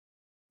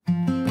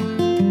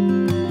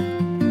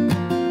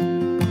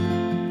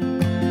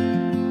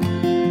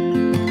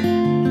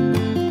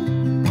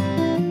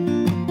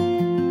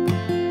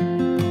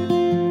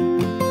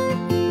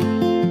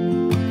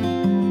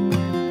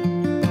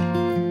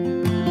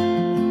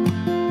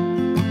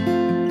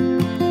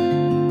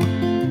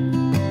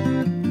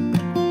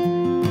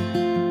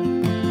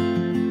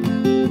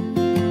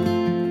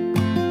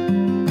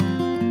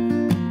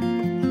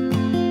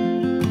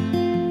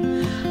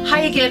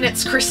again,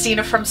 it's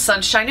Christina from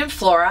Sunshine and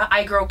Flora.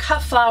 I grow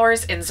cut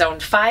flowers in Zone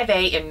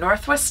 5A in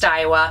Northwest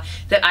Iowa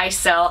that I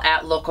sell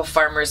at local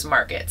farmers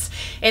markets.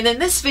 And in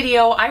this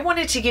video, I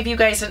wanted to give you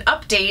guys an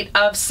update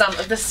of some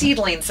of the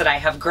seedlings that I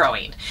have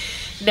growing.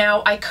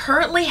 Now, I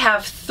currently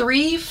have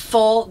 3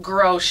 full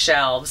grow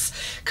shelves,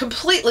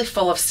 completely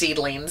full of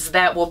seedlings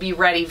that will be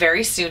ready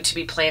very soon to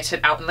be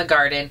planted out in the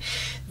garden.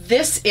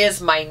 This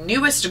is my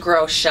newest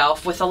grow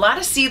shelf with a lot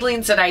of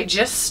seedlings that I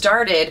just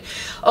started,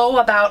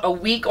 about a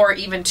week or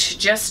even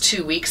just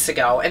 2 weeks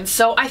ago. And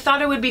so I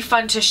thought it would be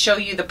fun to show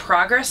you the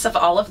progress of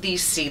all of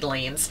these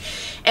seedlings.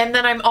 And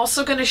then I'm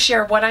also going to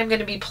share what I'm going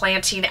to be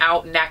planting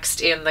out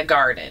next in the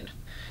garden.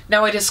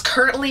 Now it is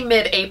currently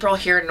mid-April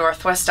here in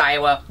Northwest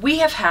Iowa. We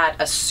have had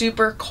a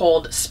super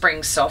cold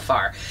spring so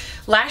far.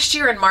 Last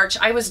year in March,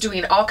 I was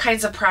doing all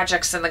kinds of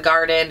projects in the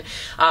garden,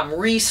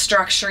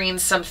 restructuring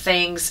some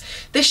things.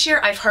 This year,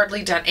 I've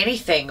hardly done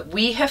anything.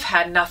 We have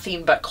had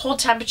nothing but cold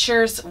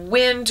temperatures,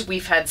 wind,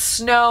 we've had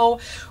snow,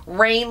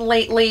 rain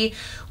lately,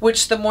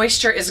 which the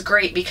moisture is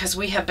great because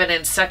we have been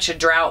in such a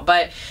drought,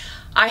 but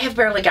I have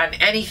barely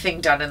gotten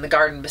anything done in the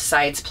garden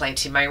besides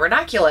planting my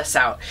ranunculus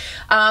out.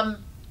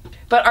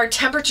 But our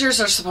temperatures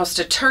are supposed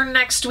to turn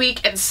next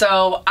week, and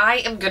so I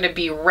am going to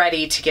be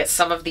ready to get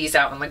some of these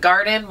out in the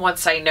garden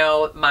once I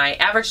know my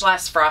average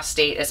last frost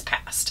date is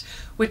passed,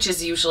 which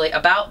is usually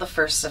about the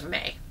 1st of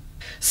May.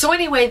 So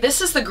anyway, this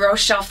is the grow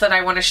shelf that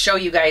I want to show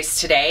you guys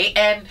today,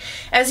 and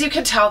as you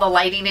can tell, the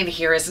lighting in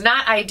here is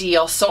not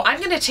ideal, so I'm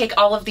going to take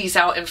all of these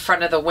out in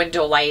front of the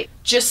window light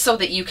just so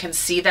that you can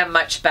see them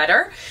much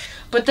better.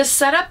 But the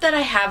setup that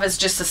I have is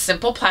just a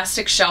simple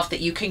plastic shelf that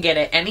you can get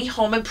at any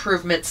home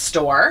improvement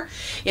store.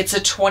 It's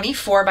a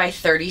 24 by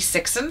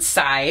 36 in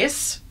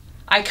size.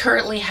 I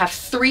currently have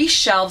 3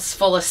 shelves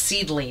full of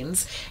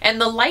seedlings,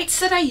 and the lights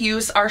that I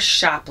use are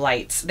shop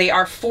lights. They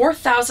are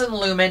 4,000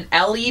 lumen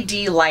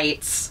LED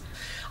lights.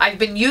 I've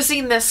been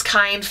using this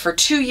kind for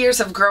 2 years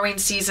of growing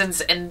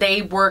seasons, and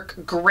they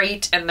work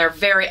great and they're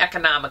very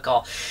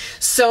economical.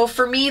 So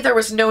for me, there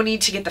was no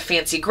need to get the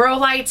fancy grow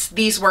lights.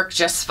 These work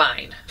just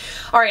fine.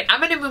 All right, I'm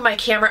going to move my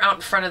camera out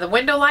in front of the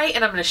window light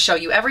and I'm going to show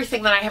you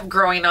everything that I have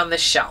growing on this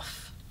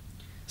shelf.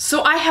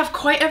 So I have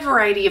quite a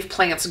variety of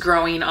plants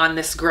growing on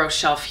this grow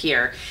shelf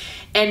here.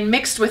 And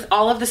mixed with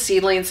all of the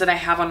seedlings that I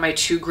have on my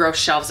 2 grow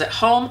shelves at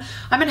home,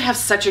 I'm going to have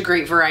such a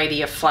great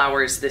variety of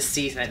flowers this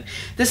season.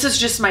 This is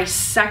just my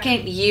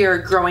 2nd year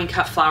growing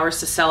cut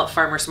flowers to sell at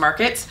farmers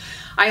markets.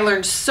 I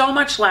learned so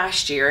much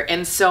last year,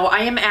 and so I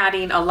am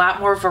adding a lot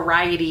more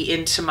variety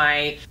into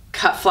my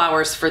cut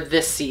flowers for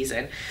this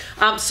season.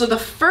 So the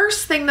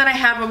first thing that I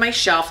have on my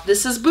shelf,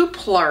 this is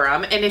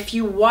Bupleurum, and if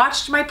you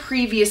watched my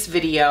previous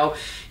video,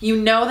 you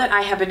know that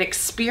I have been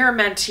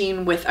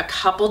experimenting with a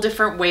couple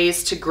different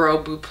ways to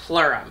grow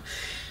Bupleurum.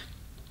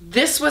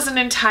 This was an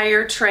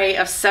entire tray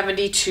of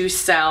 72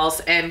 cells,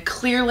 and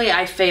clearly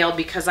I failed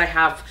because I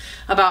have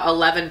about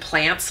 11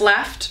 plants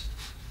left.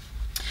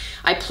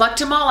 I plucked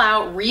them all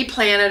out,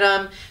 replanted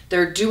them.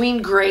 They're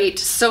doing great.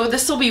 So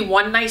this will be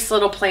one nice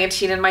little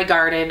planting in my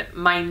garden.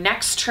 My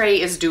next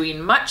tray is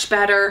doing much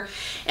better,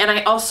 and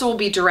I also will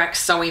be direct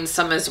sowing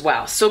some as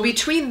well. So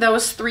between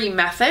those 3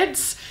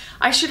 methods,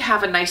 I should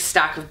have a nice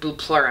stock of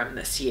Bupleurum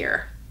this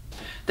year.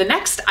 The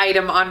next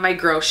item on my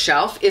grow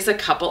shelf is a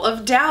couple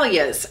of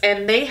dahlias,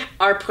 and they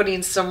are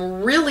putting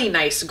some really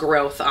nice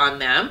growth on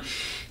them.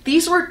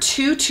 These were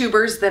 2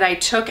 tubers that I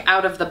took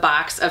out of the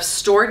box of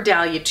stored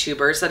dahlia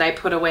tubers that I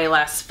put away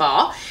last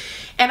fall,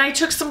 and I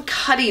took some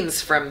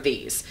cuttings from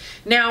these.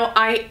 Now,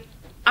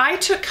 I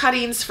took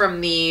cuttings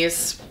from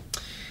these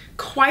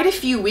quite a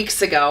few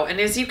weeks ago, and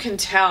as you can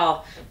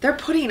tell, they're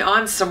putting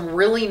on some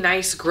really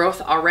nice growth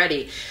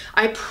already.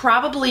 I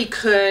probably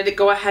could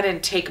go ahead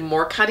and take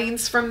more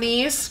cuttings from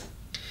these,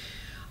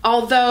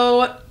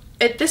 although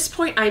at this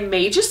point, I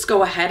may just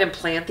go ahead and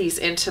plant these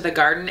into the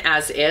garden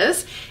as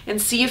is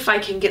and see if I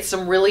can get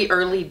some really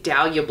early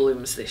dahlia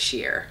blooms this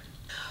year.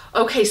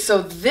 Okay,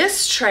 so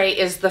this tray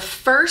is the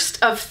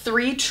first of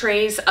 3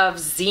 trays of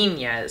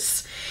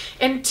zinnias.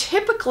 And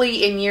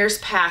typically in years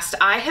past,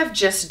 I have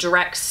just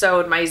direct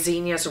sowed my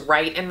zinnias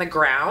right in the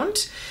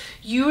ground,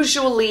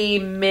 usually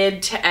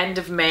mid to end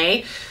of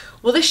May.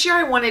 Well, this year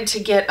I wanted to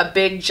get a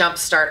big jump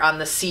start on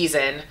the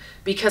season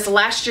because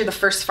last year the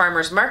first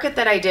farmers market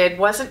that I did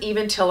wasn't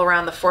even till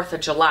around the 4th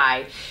of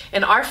July.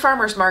 And our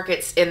farmers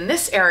markets in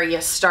this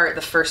area start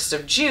the 1st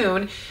of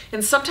June.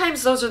 And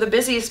sometimes those are the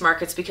busiest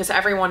markets because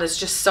everyone is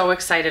just so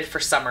excited for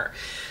summer.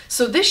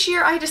 So this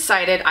year I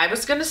decided I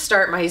was going to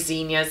start my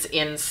zinnias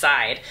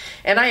inside.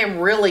 And I am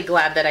really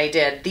glad that I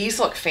did. These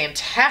look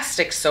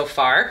fantastic so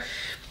far.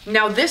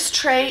 Now this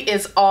tray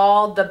is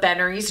all the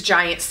Bennery's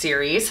Giant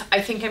series. I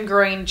think I'm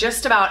growing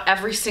just about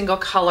every single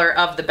color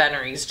of the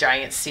Bennery's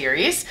Giant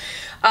series.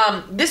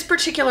 This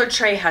particular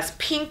tray has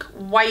pink,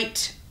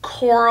 white,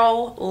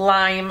 coral,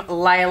 lime,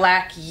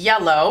 lilac,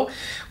 yellow,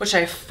 which I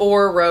have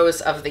 4 rows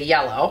of the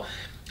yellow,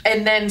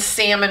 and then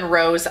salmon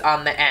rose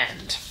on the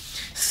end.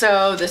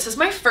 So this is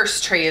my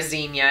first tray of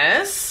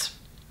zinnias.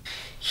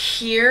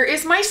 Here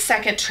is my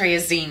second tray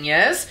of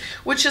zinnias,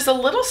 which is a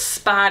little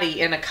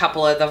spotty in a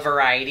couple of the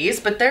varieties,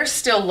 but they're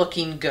still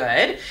looking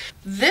good.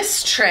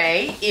 This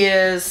tray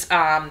is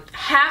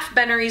half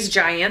Bennery's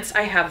Giants.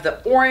 I have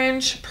the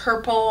orange,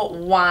 purple,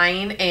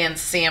 wine, and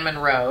salmon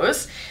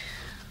rose.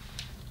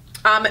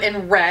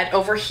 And red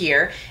over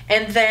here.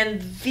 And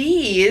then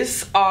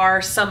these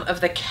are some of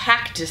the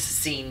cactus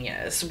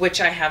zinnias, which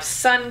I have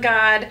Sun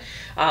God,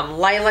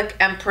 Lilac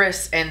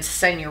Empress, and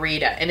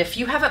Senorita. And if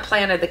you haven't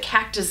planted the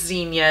cactus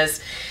zinnias,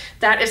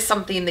 that is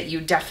something that you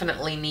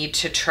definitely need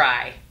to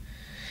try.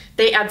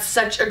 They add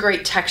such a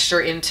great texture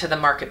into the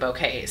market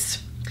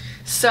bouquets.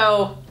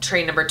 So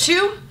tray number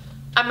 2,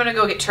 I'm gonna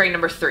go get tray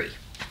number 3.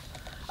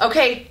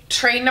 Okay,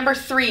 tray number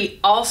 3,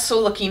 also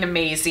looking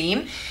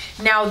amazing.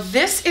 Now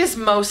this is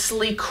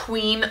mostly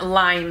Queen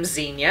Lime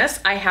zinnias.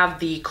 I have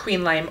the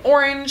Queen Lime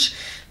Orange,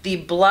 the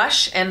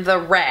Blush, and the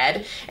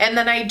Red. And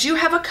then I do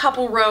have a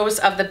couple rows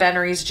of the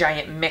Bennery's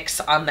Giant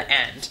mix on the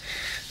end.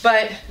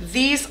 But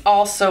these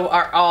also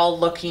are all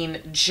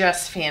looking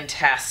just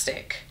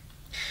fantastic.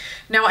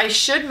 Now I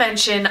should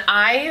mention,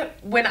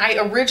 when I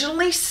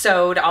originally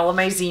sowed all of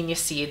my zinnia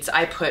seeds,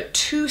 I put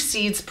 2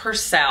 seeds per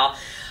cell.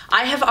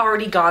 I have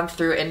already gone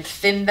through and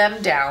thinned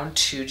them down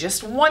to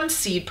just 1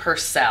 seed per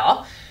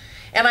cell.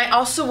 And I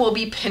also will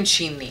be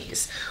pinching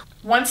these.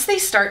 Once they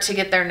start to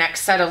get their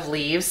next set of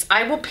leaves,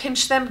 I will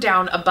pinch them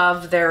down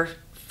above their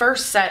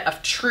first set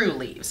of true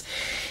leaves.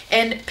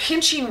 And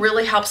pinching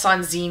really helps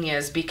on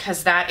zinnias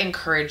because that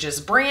encourages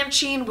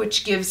branching,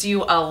 which gives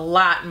you a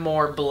lot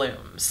more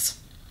blooms.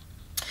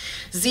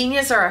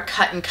 Zinnias are a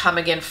cut and come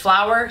again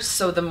flower,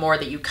 so the more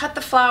that you cut the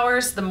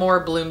flowers, the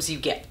more blooms you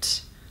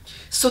get.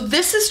 So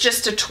this is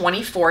just a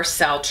 24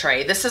 cell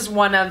tray. This is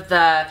one of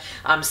the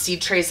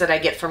seed trays that I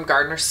get from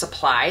Gardener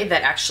Supply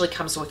that actually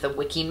comes with a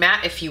wicking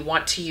mat if you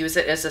want to use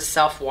it as a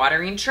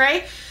self-watering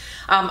tray.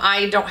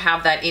 I don't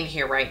have that in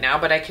here right now,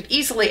 but I could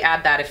easily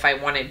add that if I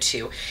wanted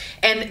to.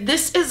 And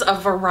this is a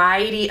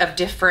variety of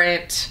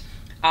different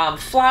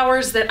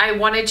flowers that I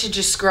wanted to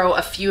just grow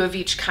a few of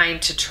each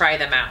kind to try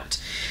them out.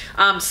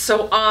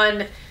 So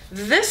on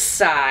this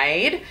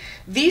side,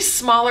 these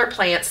smaller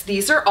plants,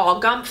 these are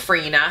all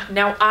Gomphrena.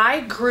 Now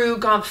I grew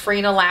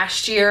Gomphrena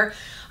last year.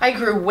 I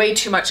grew way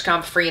too much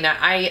Gomphrena.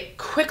 I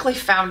quickly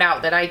found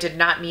out that I did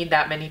not need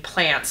that many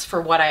plants for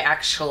what I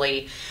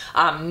actually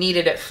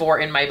needed it for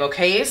in my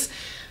bouquets.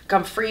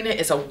 Gomphrena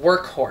is a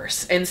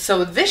workhorse. And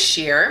so this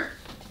year,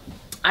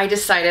 I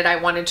decided I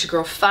wanted to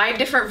grow 5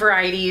 different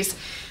varieties,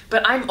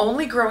 but I'm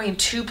only growing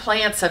 2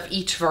 plants of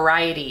each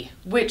variety,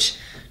 which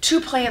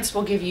 2 plants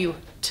will give you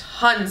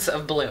tons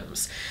of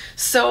blooms.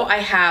 So I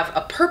have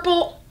a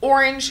purple,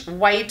 orange,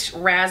 white,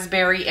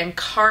 raspberry, and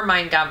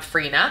carmine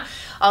Gomphrena.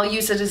 I'll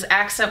use it as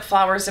accent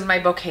flowers in my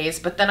bouquets,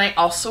 but then I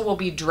also will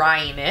be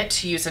drying it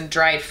to use in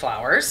dried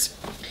flowers.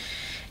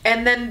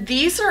 And then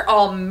these are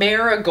all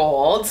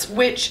marigolds,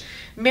 which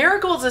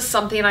marigolds is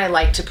something I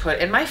like to put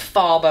in my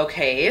fall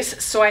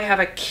bouquets. So I have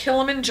a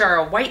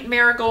Kilimanjaro white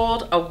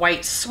marigold, a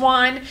white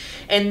swan,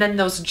 and then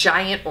those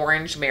giant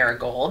orange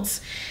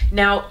marigolds.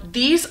 Now,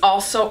 these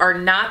also are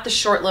not the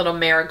short little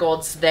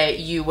marigolds that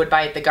you would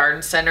buy at the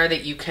garden center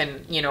that you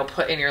can,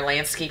 put in your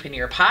landscape in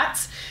your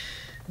pots.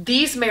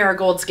 These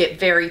marigolds get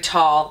very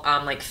tall,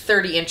 like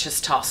 30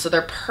 inches tall, so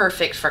they're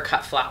perfect for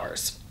cut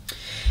flowers.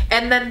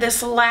 And then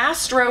this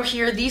last row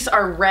here, these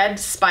are red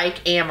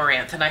spike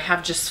amaranth, and I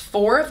have just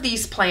 4 of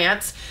these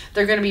plants.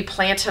 They're going to be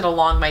planted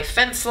along my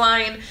fence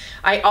line.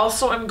 I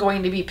also am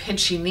going to be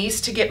pinching these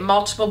to get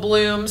multiple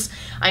blooms.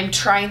 I'm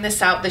trying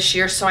this out this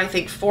year, so I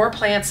think 4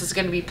 plants is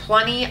going to be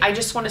plenty. I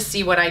just want to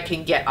see what I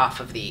can get off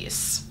of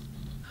these.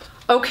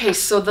 Okay,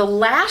 so the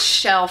last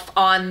shelf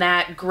on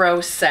that grow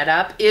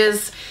setup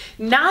is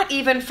not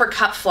even for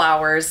cut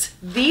flowers.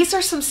 These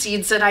are some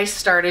seeds that I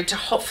started to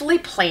hopefully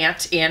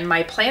plant in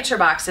my planter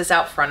boxes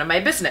out front of my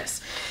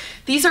business.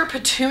 These are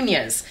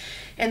petunias,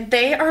 and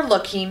they are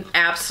looking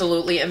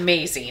absolutely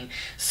amazing.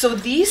 So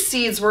these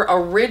seeds were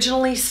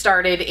originally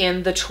started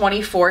in the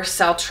 24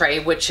 cell tray,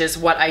 which is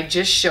what I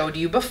just showed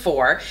you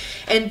before.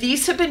 And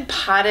these have been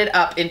potted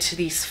up into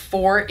these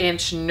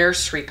 4-inch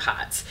nursery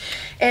pots.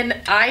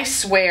 And I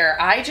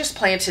swear, I just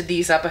planted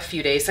these up a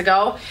few days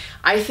ago.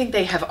 I think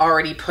they have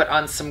already put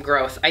on some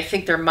growth. I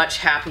think they're much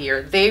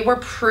happier. They were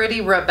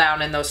pretty root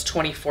bound in those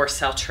 24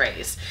 cell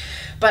trays.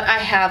 But I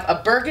have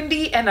a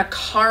burgundy and a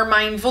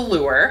carmine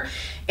velour,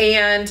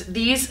 and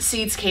these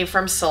seeds came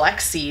from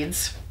Select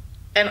Seeds.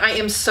 And I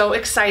am so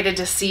excited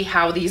to see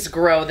how these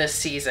grow this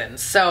season.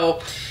 So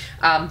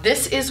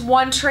this is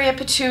 1 tray of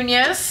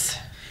petunias.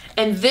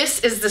 And this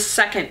is the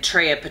 2nd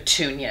tray of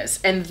petunias,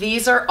 and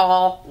these are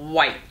all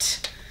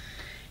white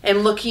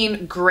and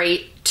looking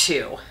great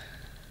too.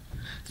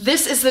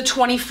 This is the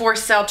 24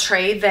 cell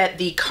tray that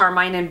the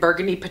carmine and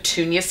burgundy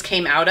petunias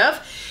came out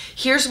of.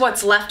 Here's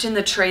what's left in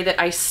the tray that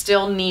I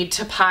still need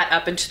to pot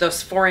up into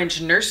those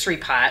 4-inch nursery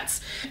pots.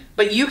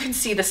 But you can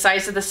see the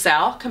size of the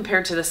cell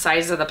compared to the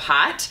size of the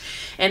pot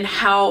and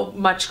how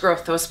much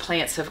growth those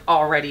plants have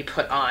already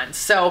put on.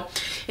 So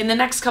in the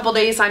next couple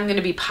days, I'm going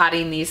to be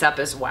potting these up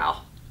as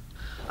well.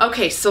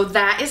 Okay, so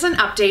that is an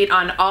update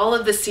on all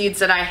of the seeds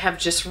that I have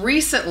just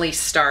recently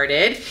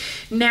started.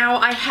 Now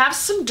I have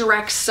some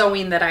direct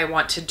sowing that I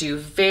want to do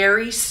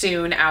very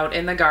soon out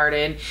in the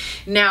garden.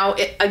 Now,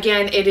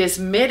 again, it is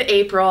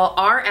mid-April.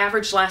 Our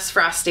average last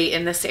frost date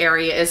in this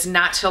area is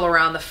not till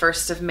around the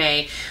 1st of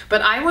May,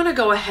 but I want to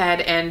go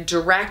ahead and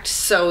direct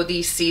sow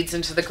these seeds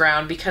into the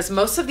ground because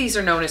most of these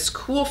are known as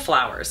cool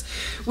flowers,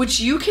 which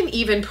you can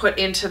even put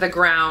into the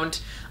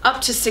ground up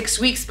to 6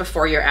 weeks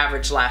before your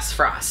average last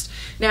frost.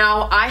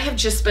 Now, I have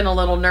just been a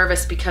little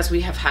nervous because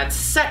we have had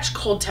such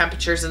cold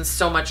temperatures and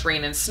so much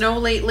rain and snow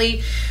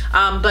lately,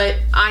 but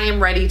I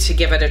am ready to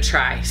give it a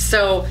try.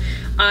 So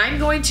I'm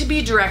going to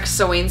be direct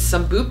sowing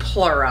some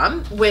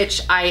Flora,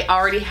 which I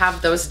already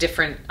have those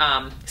different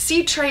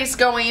seed trays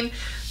going,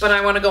 but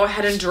I want to go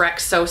ahead and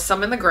direct sow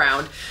some in the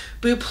ground.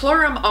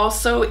 Flora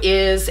also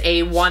is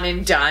a one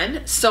and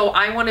done, so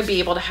I want to be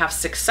able to have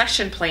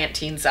succession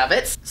plantings of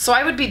it. So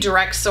I would be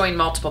direct sowing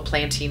multiple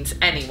plantings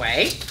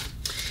anyway.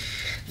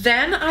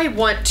 Then I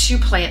want to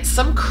plant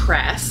some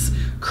cress.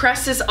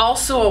 Cress is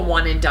also a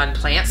one and done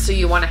plant, so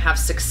you want to have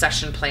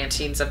succession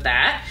plantings of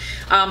that.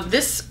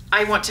 This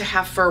I want to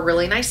have for a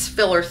really nice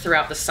filler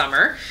throughout the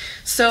summer.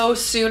 So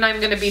soon I'm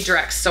going to be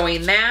direct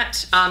sowing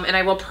that, and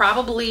I will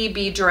probably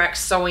be direct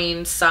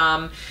sowing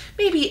some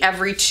maybe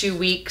every 2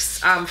 weeks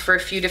for a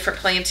few different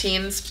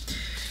plantings.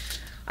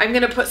 I'm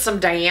going to put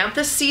some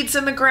dianthus seeds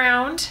in the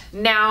ground.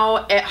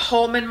 Now at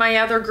home in my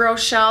other grow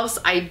shelves,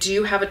 I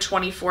do have a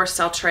 24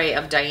 cell tray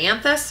of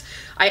dianthus.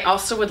 I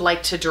also would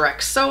like to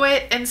direct sow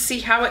it and see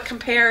how it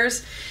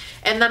compares.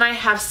 And then I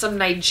have some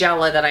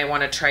nigella that I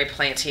want to try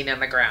planting in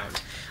the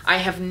ground. I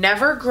have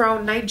never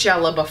grown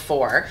nigella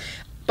before,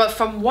 but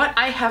from what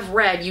I have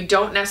read, you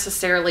don't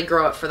necessarily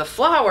grow it for the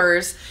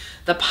flowers.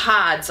 The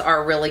pods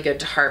are really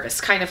good to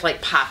harvest, kind of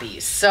like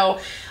poppies.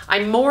 So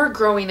I'm more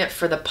growing it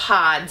for the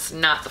pods,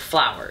 not the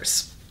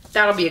flowers.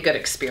 That'll be a good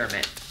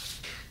experiment.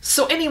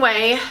 So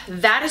anyway,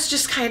 that is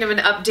just kind of an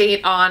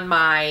update on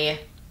my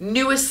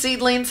newest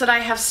seedlings that I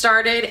have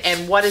started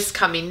and what is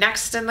coming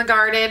next in the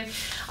garden.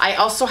 I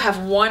also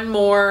have one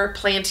more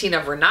planting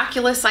of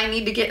ranunculus I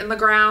need to get in the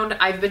ground.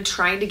 I've been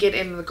trying to get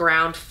in the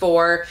ground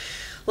for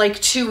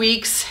like 2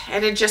 weeks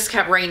and it just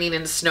kept raining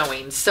and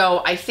snowing.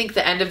 So I think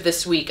the end of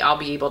this week I'll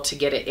be able to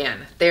get it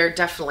in. They're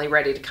definitely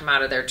ready to come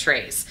out of their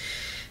trays.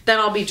 Then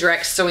I'll be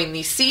direct sowing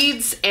these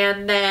seeds,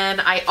 and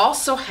then I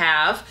also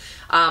have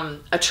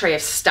a tray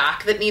of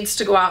stock that needs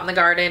to go out in the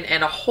garden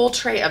and a whole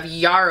tray of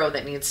yarrow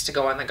that needs to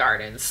go in the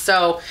garden.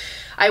 So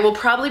I will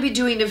probably be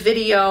doing a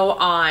video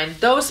on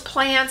those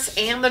plants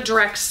and the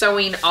direct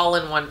sowing all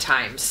in one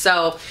time.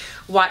 So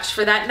watch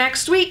for that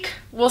next week.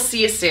 We'll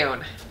see you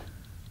soon.